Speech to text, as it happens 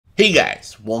Hey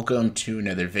guys, welcome to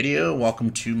another video. Welcome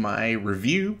to my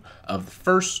review of the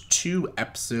first 2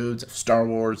 episodes of Star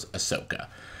Wars Ahsoka.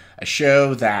 A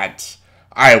show that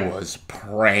I was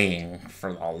praying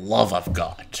for the love of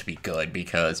God to be good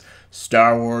because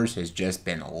Star Wars has just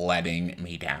been letting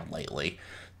me down lately.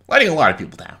 Letting a lot of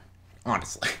people down,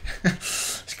 honestly.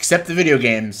 Except the video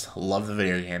games. Love the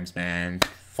video games, man.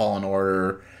 Fallen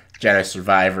Order, Jedi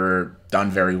Survivor, done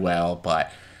very well,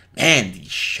 but man, these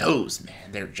shows,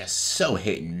 man, they're just so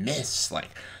hit and miss. Like,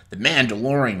 The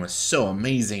Mandalorian was so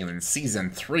amazing, and then Season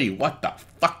 3, what the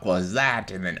fuck was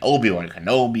that? And then Obi-Wan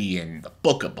Kenobi, and the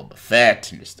Book of Boba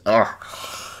Fett, and just, ugh.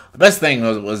 The best thing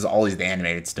was always the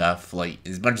animated stuff. Like,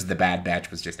 as much as the Bad Batch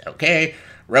was just okay,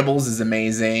 Rebels is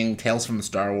amazing, Tales from the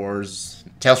Star Wars,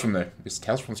 Tales from the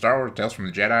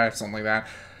Jedi, something like that.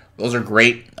 Those are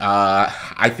great.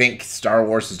 I think Star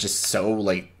Wars is just so,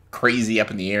 like, crazy up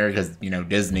in the air because, you know,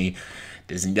 Disney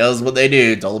does what they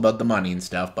do. It's all about the money and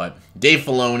stuff. But Dave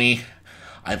Filoni,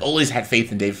 I've always had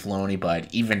faith in Dave Filoni, but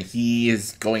even he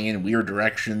is going in weird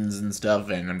directions and stuff,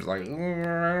 and I'm just like, I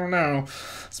don't know.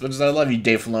 As much as I love you,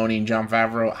 Dave Filoni and Jon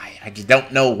Favreau, I just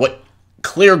don't know what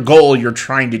clear goal you're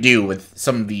trying to do with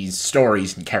some of these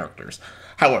stories and characters.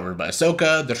 However, but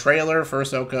Ahsoka, the trailer for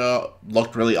Ahsoka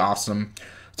looked really awesome.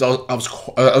 So I was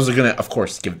gonna, of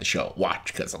course, give the show a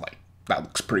watch because I'm like, that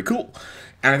looks pretty cool.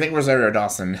 And I think Rosario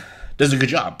Dawson does a good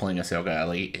job playing Ahsoka.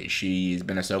 Like, she's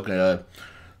been Ahsoka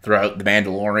throughout The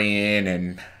Mandalorian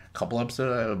and a couple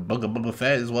episodes of Book of Boba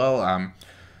Fett as well.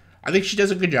 I think she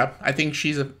does a good job. I think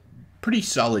she's a pretty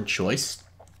solid choice.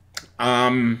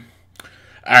 Alright,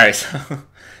 so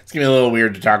it's gonna be a little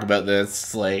weird to talk about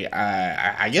this. Like,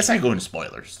 I guess I go into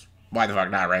spoilers. Why the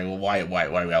fuck not, right? Well,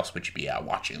 why else would you be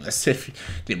watching this if you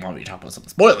didn't want me to talk about some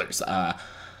spoilers?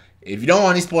 If you don't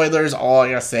want any spoilers, all I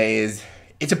gotta say is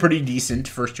it's a pretty decent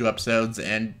first 2 episodes,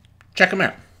 and check them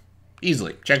out.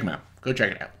 Easily. Check them out. Go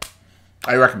check it out.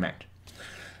 I recommend.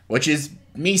 Which is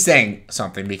me saying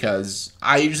something, because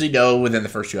I usually know within the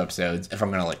first 2 episodes if I'm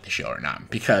gonna like the show or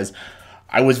not. Because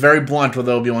I was very blunt with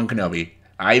Obi-Wan Kenobi.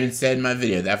 I even said in my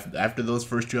video that after those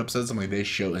first 2 episodes, I'm like, this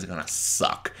show is gonna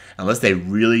suck. Unless they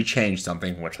really change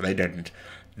something, which they didn't.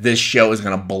 This show is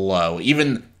going to blow.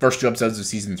 Even first 2 episodes of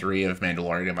Season 3 of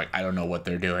Mandalorian, I'm like, I don't know what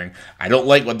they're doing. I don't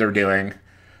like what they're doing.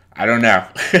 I don't know.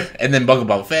 And then Book of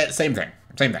Boba Fett, same thing.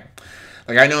 Same thing.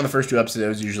 Like, I know in the first 2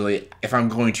 episodes, usually, if I'm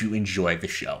going to enjoy the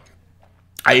show.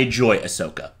 I enjoy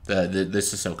Ahsoka,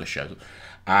 this Ahsoka show.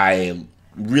 I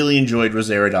really enjoyed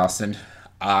Rosario Dawson.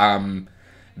 Balon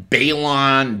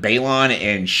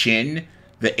and Shin,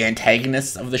 the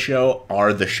antagonists of the show,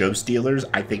 are the show stealers.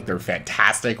 I think they're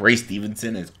fantastic. Ray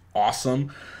Stevenson is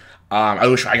awesome. I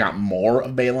wish I got more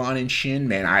of Balon and Shin.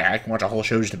 Man, I can watch a whole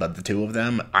show just about the 2 of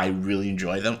them. I really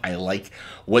enjoy them. I like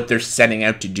what they're setting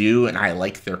out to do, and I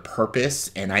like their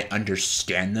purpose, and I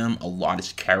understand them a lot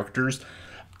as characters.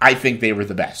 I think they were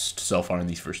the best so far in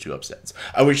these first 2 episodes.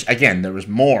 I wish, again, there was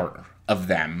more of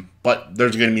them, but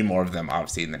there's going to be more of them,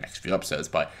 obviously, in the next few episodes.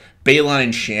 But Balon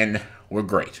and Shin were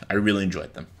great. I really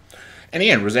enjoyed them. And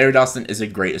again, Rosario Dawson is a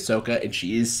great Ahsoka, and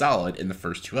she is solid in the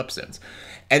first 2 episodes.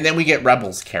 And then we get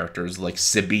Rebels characters like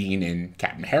Sabine and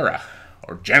Captain Hera,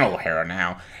 or General Hera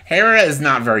now. Hera is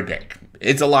not very big.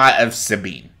 It's a lot of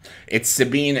Sabine. It's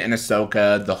Sabine and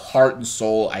Ahsoka. The heart and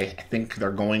soul I think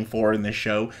they're going for in this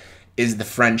show is the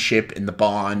friendship and the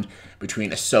bond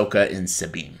between Ahsoka and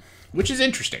Sabine, which is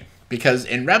interesting. Because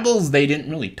in Rebels, they didn't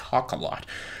really talk a lot.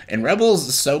 In Rebels,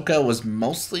 Ahsoka was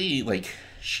mostly, like,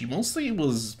 she mostly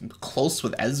was close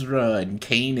with Ezra and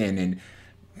Kanan, and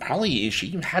probably she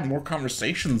even had more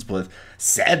conversations with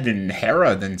Seb and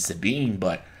Hera than Sabine,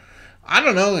 but I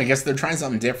don't know, I guess they're trying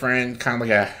something different, kind of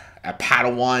like a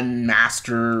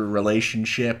Padawan-master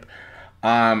relationship.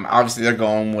 Obviously they're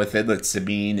going with it that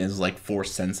Sabine is, like,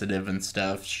 Force-sensitive and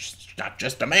stuff. She's not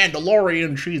just a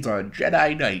Mandalorian, she's a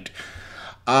Jedi Knight.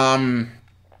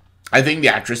 I think the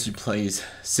actress who plays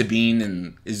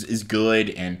Sabine is good,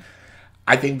 and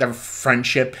I think their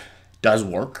friendship does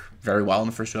work very well in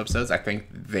the first 2 episodes. I think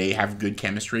they have good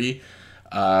chemistry,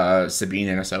 Sabine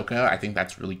and Ahsoka. I think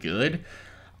that's really good.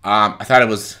 I thought it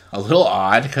was a little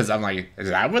odd, because I'm like, is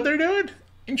that what they're doing?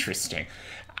 Interesting.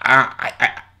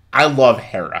 I love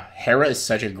Hera. Hera is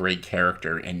such a great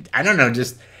character, and I don't know,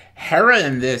 just Hera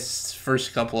in this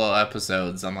first couple of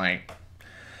episodes, I'm like,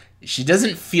 she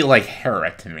doesn't feel like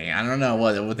Hera to me. I don't know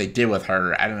what they did with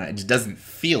her. I don't know. It just doesn't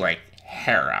feel like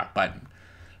Hera, but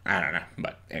I don't know.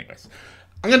 But anyways,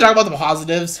 I'm going to talk about the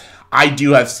positives. I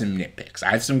do have some nitpicks.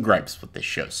 I have some gripes with this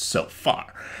show so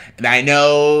far. And I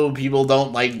know people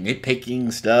don't like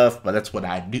nitpicking stuff, but that's what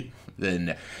I do.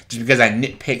 Then just because I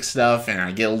nitpick stuff and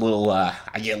I get a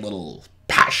little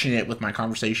passionate with my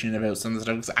conversation about some of the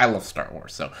stuff because I love Star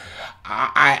Wars. So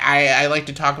I like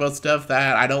to talk about stuff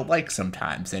that I don't like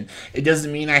sometimes. And it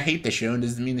doesn't mean I hate the show. It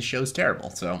doesn't mean the show's terrible.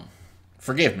 So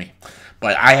forgive me.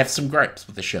 But I have some gripes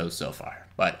with the show so far.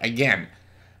 But again,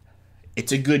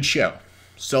 it's a good show.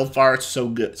 So far, so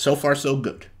good. So far, so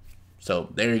good. So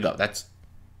there you go. That's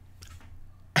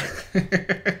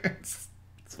it's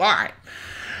fine.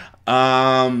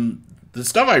 The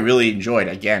stuff I really enjoyed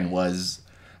again was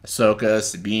Ahsoka,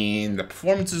 Sabine. The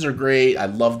performances are great. I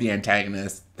love the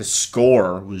antagonist. The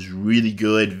score was really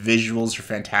good. Visuals are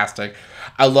fantastic.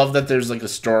 I love that there's like a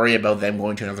story about them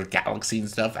going to another galaxy and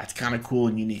stuff. That's kind of cool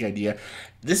and unique idea.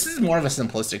 This is more of a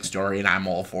simplistic story, and I'm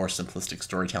all for simplistic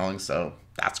storytelling, so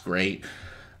that's great.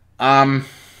 All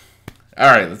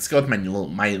right, let's go with my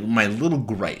little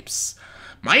gripes.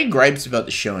 My gripes about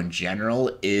the show in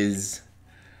general is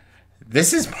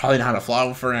this is probably not a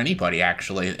flaw for anybody,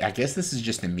 actually. I guess this is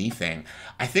just a me thing.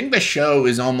 I think the show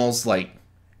is almost like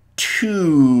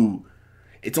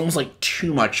it's almost like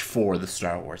too much for the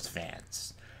Star Wars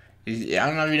fans. I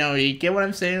don't know if you get what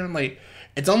I'm saying? Like,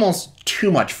 it's almost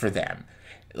too much for them.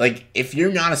 Like, if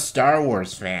you're not a Star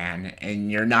Wars fan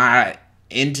and you're not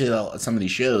into some of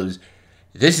these shows,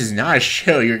 this is not a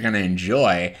show you're going to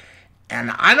enjoy.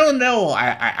 And I don't know,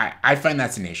 I find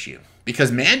that's an issue.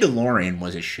 Because Mandalorian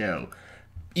was a show.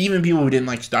 Even people who didn't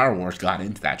like Star Wars got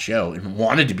into that show and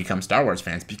wanted to become Star Wars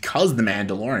fans because The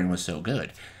Mandalorian was so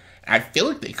good. I feel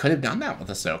like they could have done that with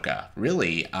Ahsoka,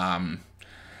 really.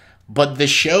 But the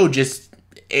show just,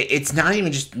 it's not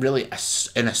even just really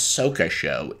an Ahsoka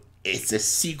show. It's a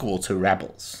sequel to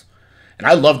Rebels. And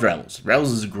I loved Rebels.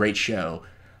 Rebels is a great show.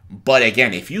 But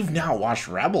again, if you've not watched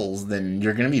Rebels, then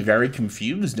you're going to be very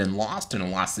confused and lost in a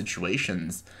lot of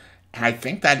situations. And I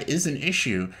think that is an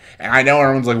issue. And I know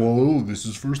everyone's like, well, this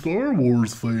is for Star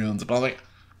Wars fans. But I'm like,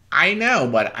 I know,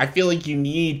 but I feel like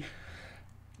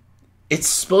it's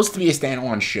supposed to be a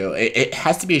standalone show. It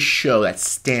has to be a show that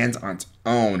stands on its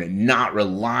own and not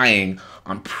relying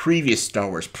on previous Star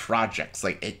Wars projects.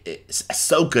 Like,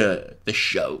 Ahsoka, the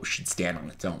show, should stand on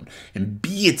its own and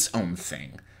be its own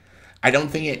thing. I don't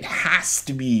think it has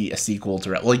to be a sequel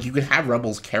to Rebels. Like, you could have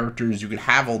Rebels characters, you could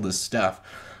have all this stuff,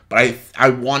 but I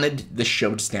wanted the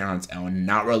show to stand on its own and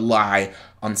not rely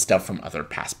on stuff from other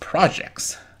past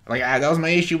projects. Like, that was my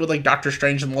issue with, like, Doctor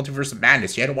Strange and the Multiverse of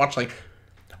Madness. You had to watch, like,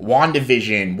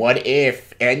 WandaVision, What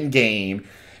If, Endgame,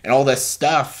 and all this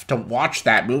stuff to watch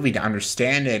that movie to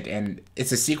understand it, and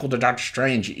it's a sequel to Doctor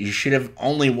Strange. You should have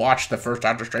only watched the first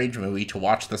Doctor Strange movie to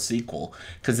watch the sequel,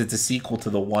 because it's a sequel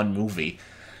to the one movie.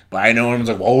 But I know everyone's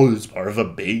like, oh, it's part of a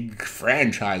big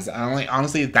franchise. I'm like,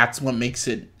 honestly, that's what makes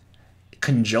it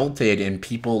conjunted and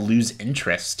people lose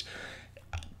interest.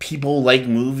 People like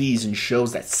movies and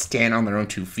shows that stand on their own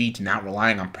 2 feet, not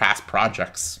relying on past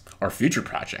projects or future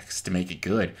projects to make it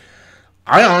good.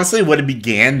 I honestly would have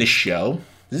began the show.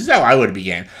 This is how I would have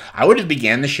began. I would have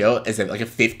began the show as like a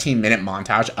 15-minute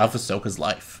montage of Ahsoka's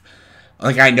life.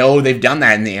 Like, I know they've done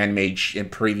that in the in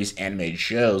previous animated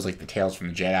shows, like the Tales from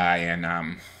the Jedi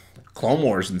and Clone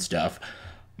Wars and stuff.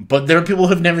 But there are people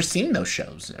who have never seen those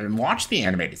shows and watched the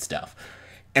animated stuff.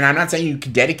 And I'm not saying you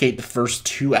could dedicate the first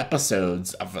 2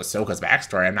 episodes of Ahsoka's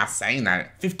backstory. I'm not saying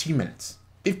that. 15 minutes.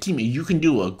 15 minutes. You can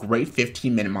do a great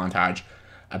 15-minute montage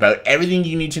about everything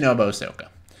you need to know about Ahsoka.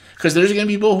 Because there's going to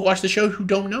be people who watch the show who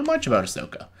don't know much about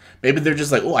Ahsoka. Maybe they're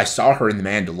just like, oh, I saw her in The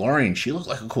Mandalorian. She looks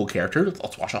like a cool character.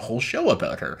 Let's watch a whole show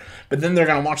about her. But then they're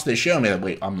going to watch the show and be like,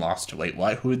 wait, I'm lost. Wait,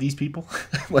 what? Who are these people?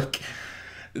 Like,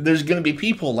 there's going to be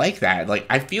people like that. Like,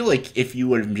 I feel like if you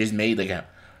would have just made like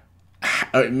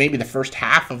maybe the first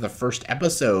half of the first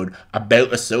episode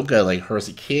about Ahsoka, like her as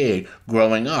a kid,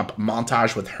 growing up,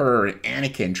 montage with her and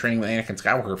Anakin, training with Anakin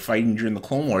Skywalker, fighting during the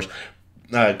Clone Wars,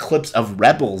 clips of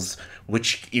Rebels,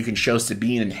 which you can show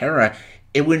Sabine and Hera,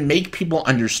 it would make people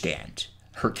understand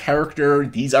her character,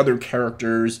 these other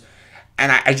characters,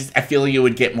 and I feel like it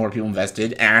would get more people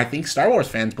invested, and I think Star Wars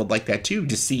fans would like that too,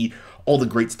 to see all the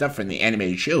great stuff from the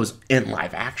animated shows in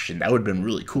live action. That would have been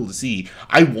really cool to see.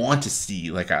 I want to see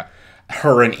like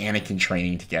her and Anakin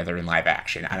training together in live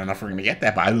action. I don't know if we're going to get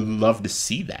that, but I would love to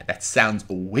see that. That sounds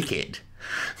wicked.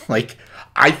 Like,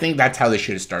 I think that's how they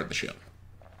should have started the show.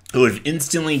 It would have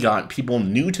instantly got people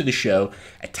new to the show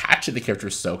attached to the character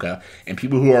Ahsoka, and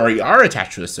people who already are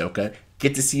attached to Ahsoka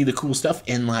get to see the cool stuff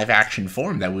in live action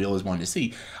form that we always wanted to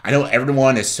see. I know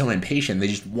everyone is so impatient, they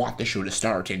just want the show to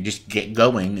start and just get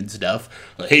going and stuff.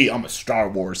 Like, hey, I'm a Star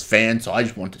Wars fan, so I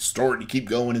just want the story to keep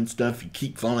going and stuff, and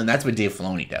keep flowing. That's what Dave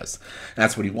Filoni does.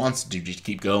 That's what he wants to do, just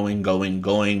keep going,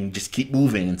 just keep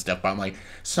moving and stuff. But I'm like,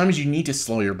 sometimes you need to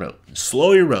slow your boat.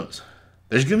 Slow your rows.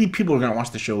 There's going to be people who are going to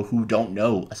watch the show who don't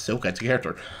know Ahsoka as a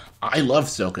character. I love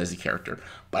Ahsoka as a character,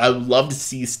 but I would love to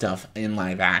see stuff in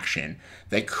live action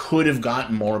that could have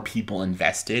gotten more people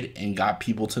invested and got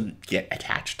people to get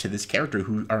attached to this character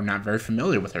who are not very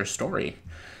familiar with her story.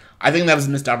 I think that was a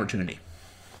missed opportunity.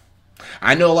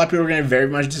 I know a lot of people are going to very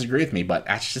much disagree with me, but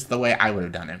that's just the way I would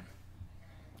have done it.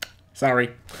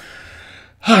 Sorry.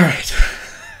 All right.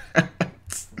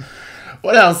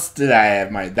 What else did I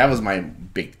have? That was my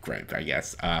big gripe, I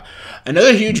guess.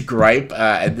 Another huge gripe,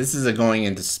 and this is going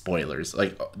into spoilers.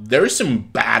 Like, there's some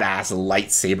badass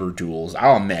lightsaber duels,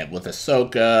 I'll admit, with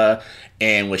Ahsoka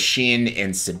and with Shin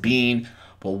and Sabine.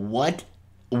 But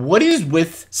what is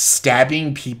with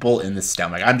stabbing people in the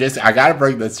stomach? I gotta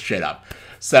break this shit up.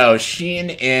 So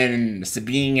Shin and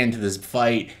Sabine get into this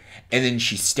fight, and then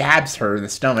she stabs her in the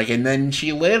stomach, and then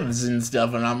she lives and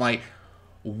stuff, and I'm like,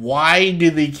 why do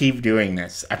they keep doing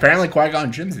this? Apparently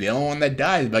Qui-Gon Jinn's the only one that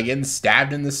dies by getting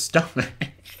stabbed in the stomach.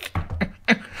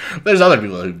 There's other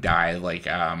people who die, like,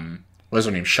 what was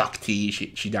her name? Shakti.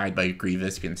 She died by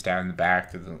Grievous getting stabbed in the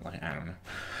back. Like, I don't know.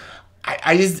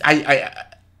 I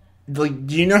like,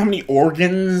 do you know how many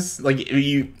organs, like,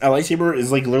 a lightsaber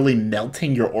is, like, literally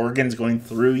melting your organs, going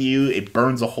through you. It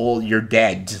burns a hole. You're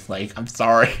dead. Like, I'm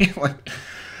sorry. Like,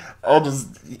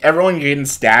 everyone getting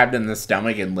stabbed in the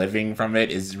stomach and living from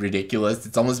it is ridiculous.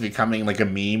 It's almost becoming like a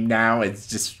meme now. It's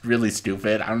just really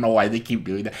stupid. I don't know why they keep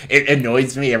doing that. It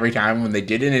annoys me every time when they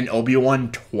did it in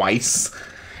Obi-Wan twice.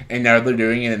 And now they're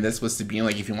doing it in this with Sabine.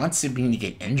 Like, if you want Sabine to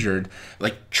get injured,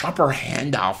 like, chop her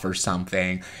hand off or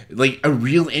something. Like, a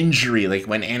real injury. Like,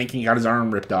 when Anakin got his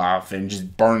arm ripped off and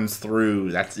just burns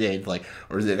through. That's it. Like,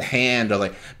 or is it a hand? Or,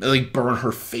 like burn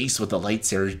her face with a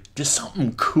lightsaber. Just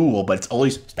something cool, but it's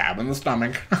always stab in the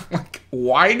stomach. Like,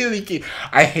 why do they keep...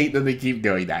 I hate that they keep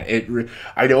doing that.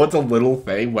 I know it's a little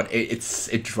thing, but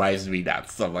it drives me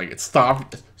nuts. So, like,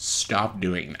 stop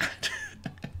doing that.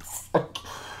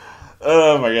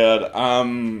 Oh my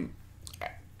god.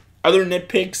 Other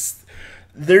nitpicks,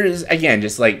 there's, again,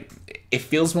 just like, it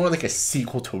feels more like a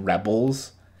sequel to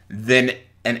Rebels than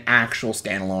an actual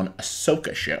standalone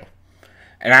Ahsoka show.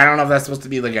 And I don't know if that's supposed to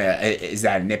be like is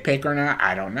that a nitpick or not?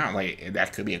 I don't know. Like,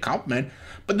 that could be a compliment.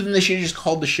 But then they should have just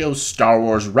called the show Star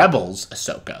Wars Rebels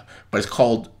Ahsoka. But it's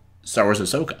called Star Wars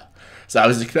Ahsoka. So I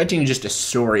was expecting just a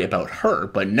story about her,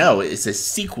 but no, it's a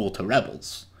sequel to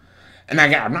Rebels. And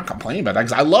I'm not complaining about that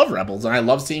because I love Rebels and I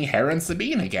love seeing Hera and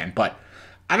Sabine again. But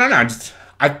I don't know.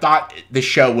 I thought the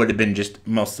show would have been just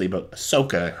mostly about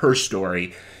Ahsoka, her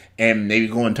story, and maybe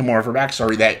go into more of her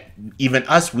backstory that even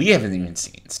we haven't even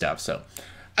seen stuff. So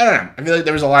I don't know. I feel like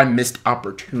there was a lot of missed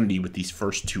opportunity with these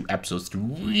first 2 episodes to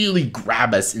really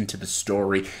grab us into the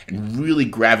story and really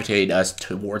gravitate us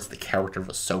towards the character of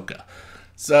Ahsoka.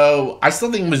 So, I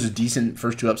still think it was a decent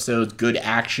first 2 episodes. Good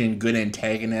action, good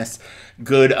antagonist,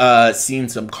 good seeing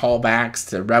some callbacks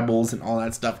to Rebels and all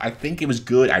that stuff. I think it was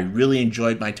good. I really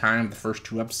enjoyed my time with the first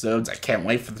 2 episodes. I can't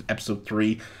wait for episode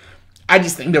 3. I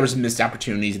just think there was some missed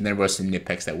opportunities and there was some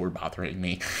nitpicks that were bothering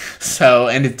me. So,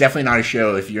 and it's definitely not a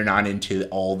show if you're not into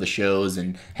all the shows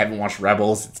and haven't watched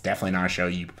Rebels. It's definitely not a show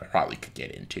you probably could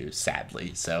get into,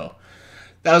 sadly. So,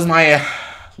 that was my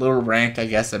little rant, I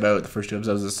guess, about the first 2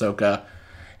 episodes of Ahsoka.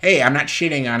 Hey, I'm not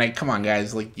shitting on it. Come on,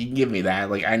 guys. Like, you can give me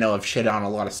that. Like, I know I've shit on a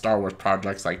lot of Star Wars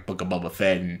projects like Book of Boba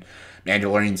Fett and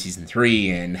Mandalorian Season 3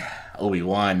 and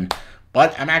Obi-Wan.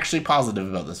 But I'm actually positive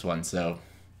about this one, so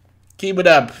keep it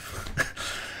up.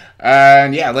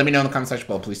 And yeah, let me know in the comment section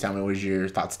below. Please tell me what is your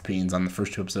thoughts and opinions on the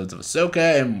first 2 episodes of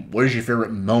Ahsoka and what is your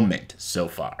favorite moment so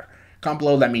far. Comment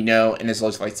below, let me know. And as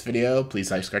always, like this video, please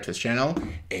subscribe to this channel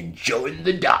and join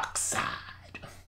the dark side.